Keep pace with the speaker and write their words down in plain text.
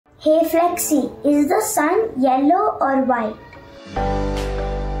Hey Flexi, is the sun yellow or white?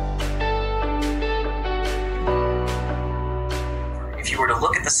 If you were to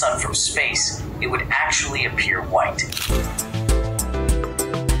look at the sun from space, it would actually appear white.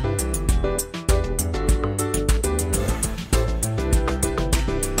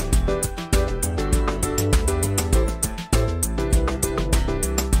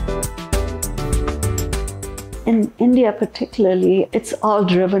 In India particularly, it's all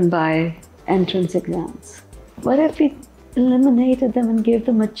driven by entrance exams. What if we eliminated them and gave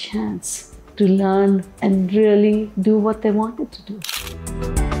them a chance to learn and really do what they wanted to do?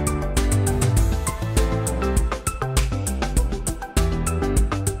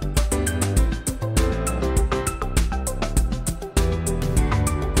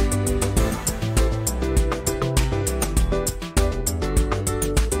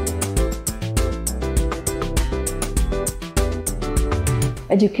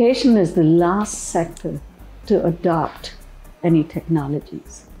 Education is the last sector to adopt any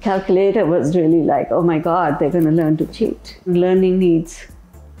technologies. Calculator was really like, oh my God, they're going to learn to cheat. Learning needs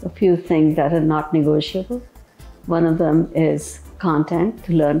a few things that are not negotiable. One of them is content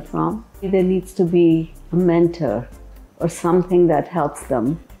to learn from. There needs to be a mentor or something that helps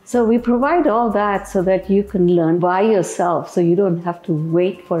them. So we provide all that so that you can learn by yourself, so you don't have to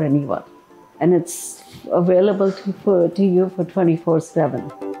wait for anyone. And it's available to you for 24/7.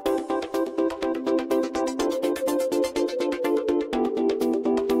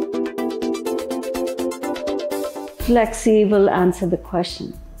 Flexi will answer the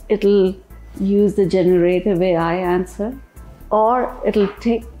question. It'll use the generative AI answer, or it'll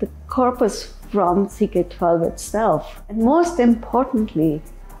take the corpus from CK12 itself. And most importantly,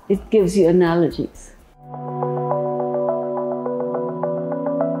 it gives you analogies.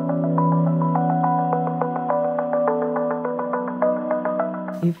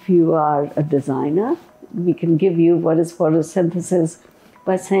 If you are a designer, we can give you what is photosynthesis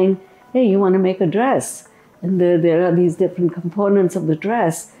by saying, hey, you want to make a dress. And there are these different components of the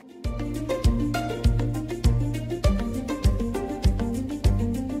dress.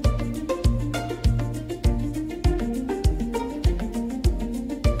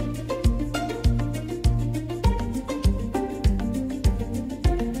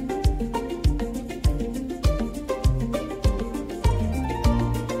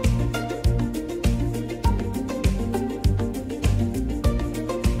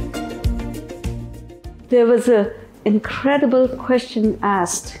 There was an incredible question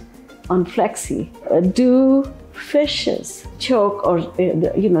asked on Flexi. Do fishes choke or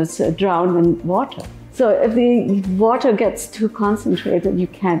drown in water? So if the water gets too concentrated, you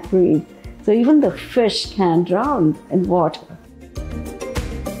can't breathe. So even the fish can drown in water.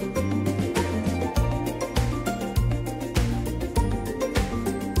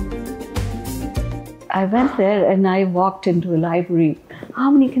 I went there and I walked into a library. How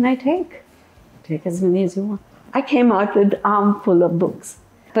many can I take? Take as many as you want. I came out with an armful of books.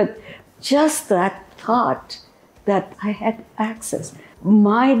 But just that thought that I had access,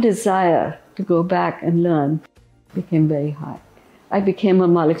 my desire to go back and learn became very high. I became a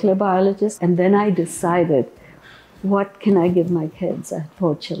molecular biologist, and then I decided, what can I give my kids? I had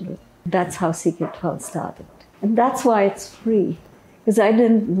 4 children. That's how CK12 started. And that's why it's free, because I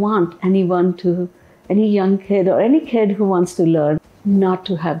didn't want any young kid or any kid who wants to learn, not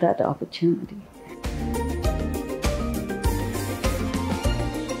to have that opportunity.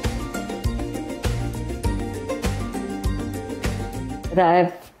 What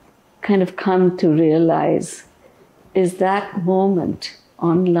I've kind of come to realize is that moment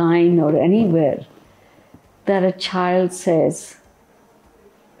online or anywhere that a child says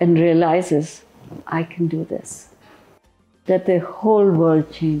and realizes, I can do this, that their whole world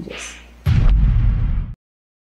changes.